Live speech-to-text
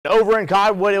Over in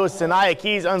Cottonwood, it was Saniya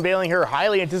Keys unveiling her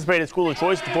highly anticipated school of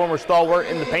choice. The former stalwart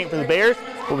in the paint for the Bears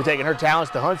will be taking her talents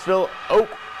to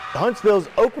Huntsville's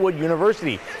Oakwood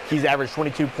University. Keys averaged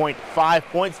 22.5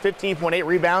 points, 15.8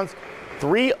 rebounds,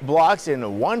 3 blocks, and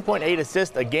 1.8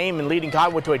 assists a game, and leading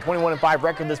Cottonwood to a 21-5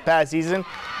 record this past season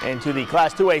and to the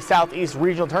Class 2A Southeast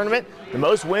Regional Tournament, the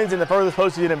most wins in the furthest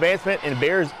postseason advancement in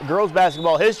Bears girls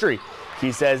basketball history.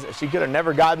 Keys says she could have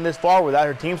never gotten this far without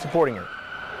her team supporting her.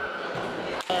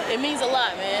 It means a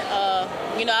lot,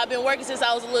 man. You know, I've been working since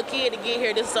I was a little kid to get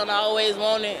here. This is something I always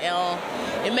wanted,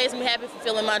 and it makes me happy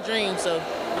fulfilling my dream. So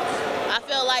I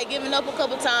felt like giving up a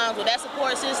couple times with that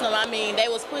support system. I mean, they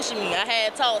was pushing me. I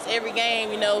had talks every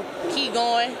game, you know, keep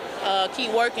going,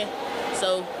 keep working.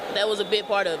 So that was a big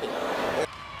part of it.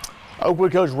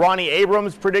 Oakwood coach Ronnie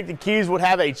Abrams predicted Keys would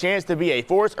have a chance to be a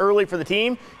force early for the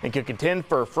team and could contend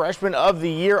for Freshman of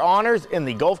the Year honors in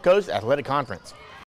the Gulf Coast Athletic Conference.